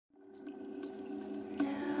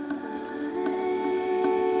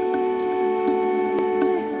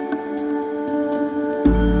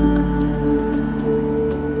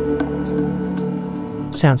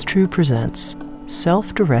Sounds True presents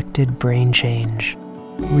Self-Directed Brain Change.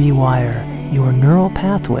 Rewire your neural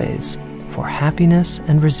pathways for happiness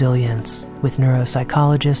and resilience with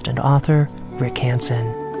neuropsychologist and author Rick Hanson.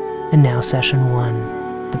 And now Session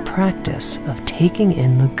 1, the practice of taking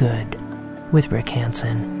in the good with Rick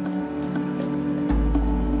Hanson.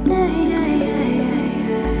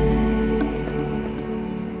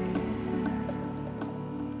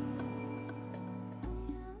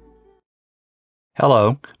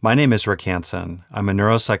 Hello, my name is Rick Hanson. I'm a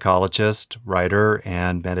neuropsychologist, writer,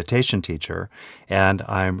 and meditation teacher, and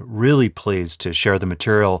I'm really pleased to share the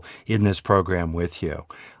material in this program with you.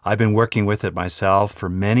 I've been working with it myself for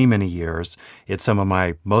many, many years. It's some of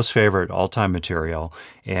my most favorite all-time material,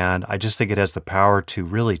 and I just think it has the power to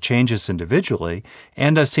really change us individually,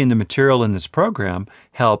 and I've seen the material in this program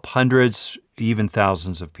help hundreds, even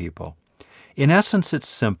thousands of people. In essence, it's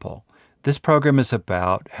simple. This program is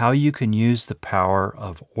about how you can use the power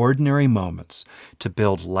of ordinary moments to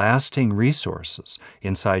build lasting resources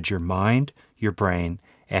inside your mind, your brain,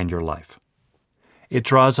 and your life. It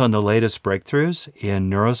draws on the latest breakthroughs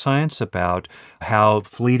in neuroscience about how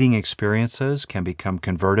fleeting experiences can become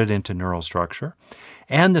converted into neural structure.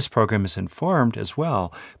 And this program is informed as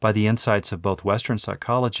well by the insights of both Western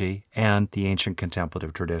psychology and the ancient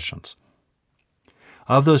contemplative traditions.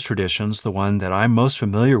 Of those traditions, the one that I'm most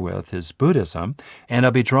familiar with is Buddhism, and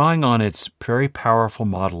I'll be drawing on its very powerful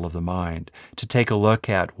model of the mind to take a look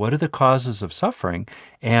at what are the causes of suffering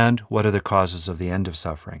and what are the causes of the end of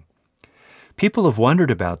suffering. People have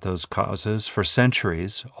wondered about those causes for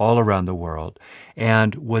centuries all around the world,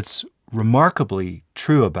 and what's remarkably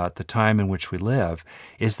true about the time in which we live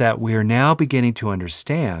is that we are now beginning to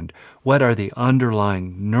understand what are the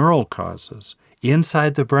underlying neural causes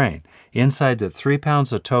inside the brain, inside the 3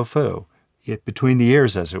 pounds of tofu, between the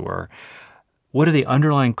ears, as it were. What are the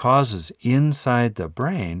underlying causes inside the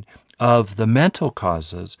brain of the mental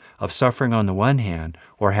causes of suffering on the one hand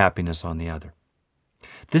or happiness on the other?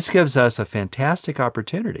 This gives us a fantastic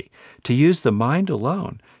opportunity to use the mind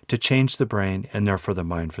alone to change the brain and therefore the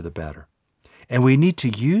mind for the better. And we need to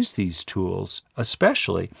use these tools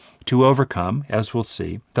especially to overcome, as we'll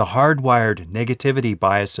see, the hardwired negativity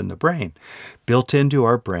bias in the brain, built into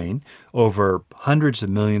our brain over hundreds of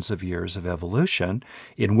millions of years of evolution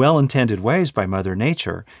in well-intended ways by Mother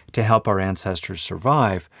Nature to help our ancestors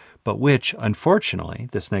survive, but which, unfortunately,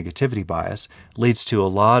 this negativity bias leads to a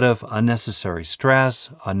lot of unnecessary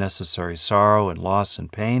stress, unnecessary sorrow and loss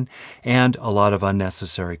and pain, and a lot of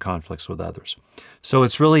unnecessary conflicts with others. So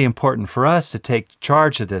it's really important for us to take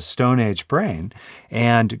charge of this Stone Age brain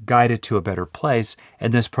and guide it to a better place,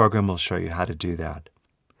 and this program will show you how to do that.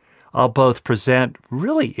 I'll both present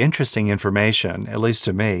really interesting information, at least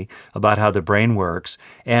to me, about how the brain works,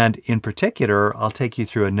 and in particular, I'll take you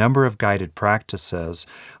through a number of guided practices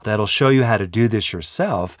that'll show you how to do this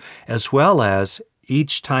yourself, as well as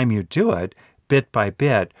each time you do it, bit by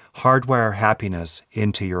bit, hardwire happiness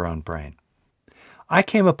into your own brain. I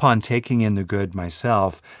came upon taking in the good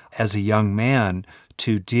myself as a young man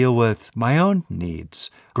to deal with my own needs.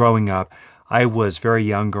 Growing up, I was very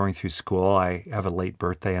young going through school. I have a late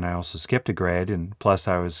birthday and I also skipped a grade, and plus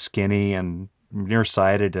I was skinny and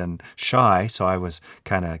nearsighted and shy, so I was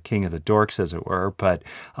kind of king of the dorks, as it were. But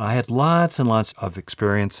I had lots and lots of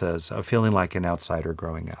experiences of feeling like an outsider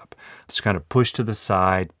growing up. Just kind of pushed to the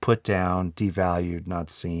side, put down, devalued, not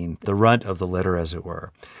seen, the runt of the litter, as it were.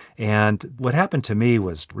 And what happened to me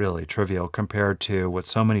was really trivial compared to what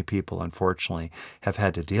so many people, unfortunately, have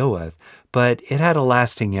had to deal with, but it had a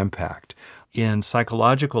lasting impact. In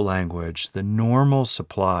psychological language, the normal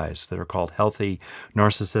supplies that are called healthy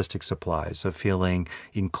narcissistic supplies of feeling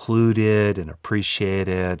included and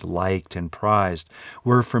appreciated, liked and prized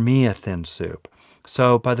were for me a thin soup.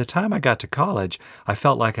 So by the time I got to college, I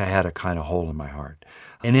felt like I had a kind of hole in my heart,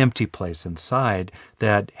 an empty place inside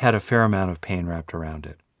that had a fair amount of pain wrapped around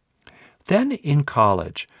it. Then in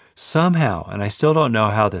college, somehow, and I still don't know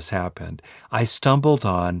how this happened, I stumbled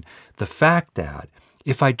on the fact that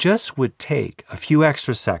if I just would take a few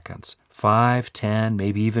extra seconds, 5, 10,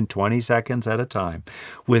 maybe even 20 seconds at a time,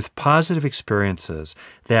 with positive experiences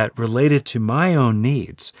that related to my own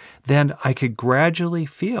needs, then I could gradually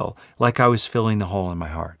feel like I was filling the hole in my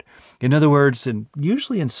heart. In other words,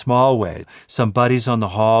 usually in small ways, some buddies on the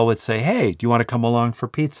hall would say, "Hey, do you want to come along for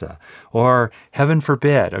pizza?" Or, heaven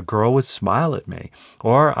forbid, a girl would smile at me.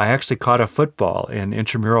 Or I actually caught a football in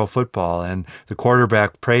intramural football and the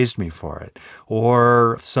quarterback praised me for it.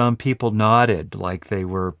 Or some people nodded like they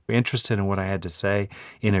were interested in what I had to say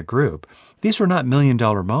in a group. These were not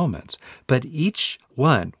million-dollar moments, but each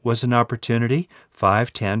one was an opportunity,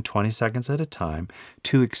 5, 10, 20 seconds at a time,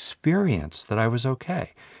 to experience that I was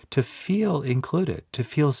okay, to feel included, to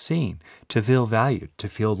feel seen, to feel valued, to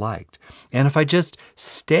feel liked. And if I just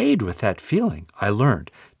stayed with that feeling, I learned,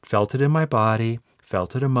 felt it in my body,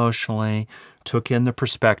 felt it emotionally, took in the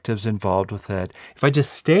perspectives involved with it. If I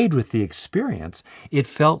just stayed with the experience, it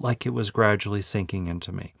felt like it was gradually sinking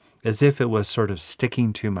into me, as if it was sort of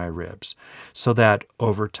sticking to my ribs, so that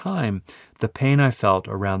over time, the pain I felt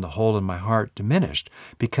around the hole in my heart diminished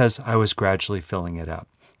because I was gradually filling it up.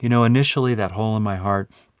 Initially, that hole in my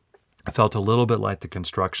heart, I felt a little bit like the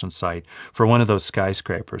construction site for one of those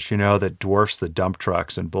skyscrapers, that dwarfs the dump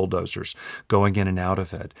trucks and bulldozers going in and out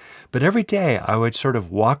of it. But every day I would sort of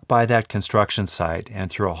walk by that construction site, and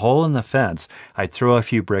through a hole in the fence, I'd throw a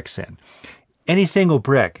few bricks in. Any single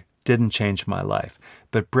brick didn't change my life,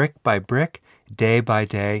 but brick by brick, day by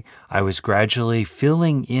day, I was gradually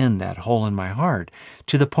filling in that hole in my heart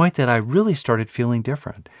to the point that I really started feeling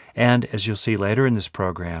different. And as you'll see later in this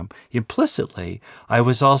program, implicitly, I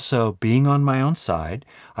was also being on my own side.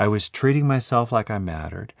 I was treating myself like I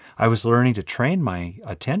mattered. I was learning to train my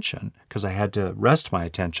attention because I had to rest my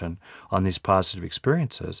attention on these positive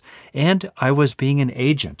experiences. And I was being an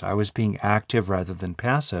agent. I was being active rather than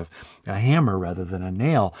passive, a hammer rather than a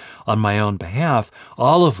nail on my own behalf,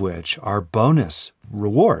 all of which are bonus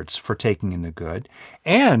rewards for taking in the good.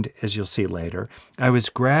 And, as you'll see later, I was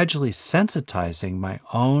gradually sensitizing my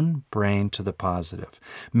own brain to the positive,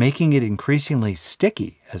 making it increasingly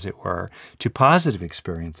sticky, as it were, to positive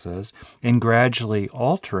experiences, and gradually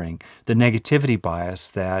altering the negativity bias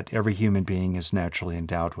that every human being is naturally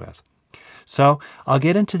endowed with. So I'll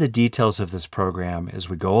get into the details of this program as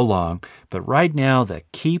we go along, but right now the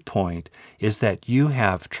key point is that you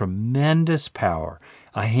have tremendous power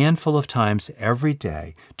a handful of times every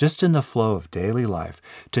day, just in the flow of daily life,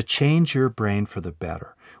 to change your brain for the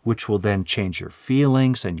better, which will then change your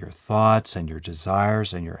feelings and your thoughts and your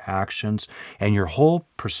desires and your actions and your whole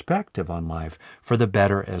perspective on life for the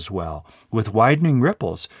better as well, with widening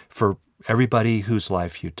ripples for everybody whose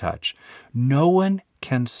life you touch. No one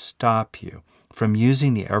can stop you from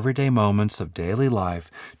using the everyday moments of daily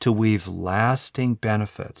life to weave lasting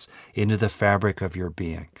benefits into the fabric of your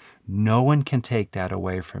being. No one can take that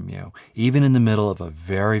away from you, even in the middle of a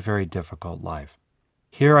very, very difficult life.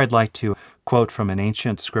 Here I'd like to quote from an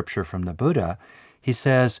ancient scripture from the Buddha. He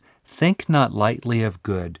says, "Think not lightly of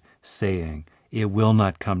good, saying, 'It will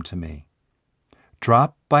not come to me.'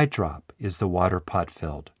 Drop by drop is the water pot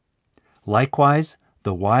filled. Likewise,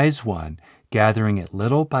 the wise one, gathering it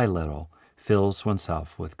little by little, fills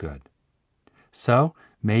oneself with good." So,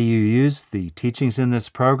 may you use the teachings in this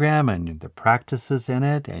program and the practices in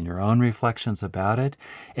it and your own reflections about it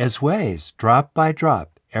as ways, drop by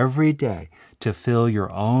drop, every day, to fill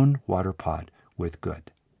your own water pot with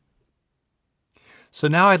good. So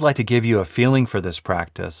now I'd like to give you a feeling for this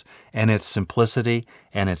practice and its simplicity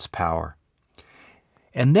and its power.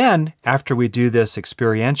 And then, after we do this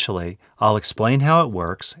experientially, I'll explain how it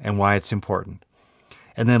works and why it's important.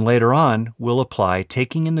 And then later on, we'll apply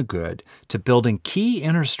taking in the good to building key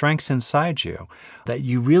inner strengths inside you that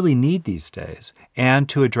you really need these days, and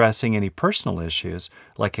to addressing any personal issues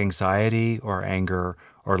like anxiety or anger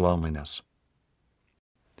or loneliness.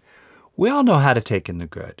 We all know how to take in the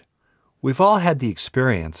good. We've all had the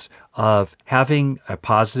experience of having a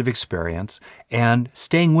positive experience and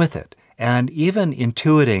staying with it, and even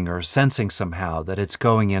intuiting or sensing somehow that it's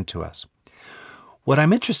going into us. What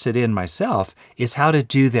I'm interested in myself is how to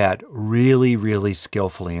do that really, really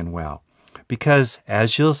skillfully and well. Because,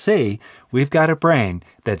 as you'll see, we've got a brain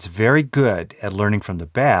that's very good at learning from the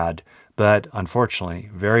bad, but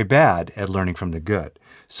unfortunately, very bad at learning from the good.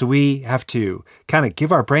 So we have to kind of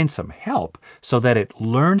give our brain some help so that it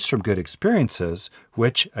learns from good experiences,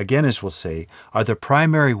 which, again, as we'll see, are the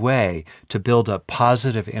primary way to build up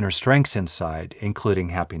positive inner strengths inside, including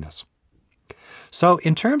happiness. So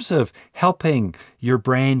in terms of helping your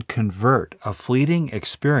brain convert a fleeting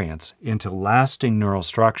experience into lasting neural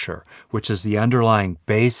structure, which is the underlying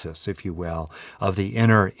basis, if you will, of the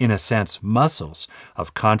inner, in a sense, muscles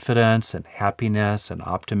of confidence and happiness and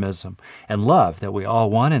optimism and love that we all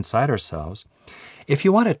want inside ourselves, if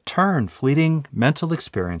you want to turn fleeting mental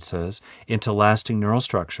experiences into lasting neural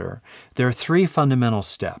structure, there are three fundamental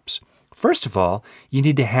steps. First of all, you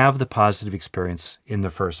need to have the positive experience in the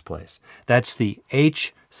first place. That's the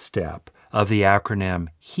H step of the acronym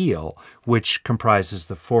HEAL, which comprises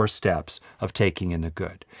the 4 steps of taking in the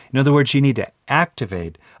good. In other words, you need to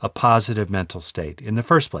activate a positive mental state in the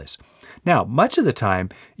first place. Now, much of the time,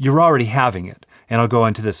 you're already having it, and I'll go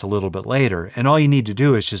into this a little bit later, and all you need to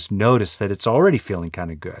do is just notice that it's already feeling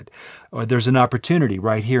kind of good. Or there's an opportunity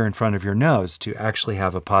right here in front of your nose to actually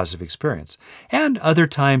have a positive experience. And other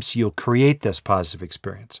times, you'll create this positive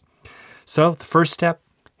experience. So the first step,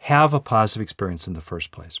 have a positive experience in the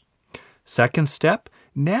first place. Second step,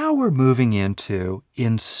 now we're moving into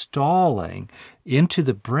installing into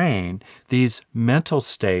the brain these mental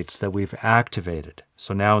states that we've activated.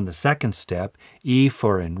 So now in the second step, E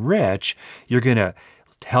for enrich, you're going to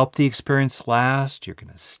help the experience last. You're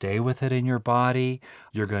going to stay with it in your body.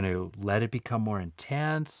 You're going to let it become more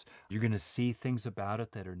intense. You're going to see things about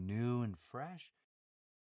it that are new and fresh.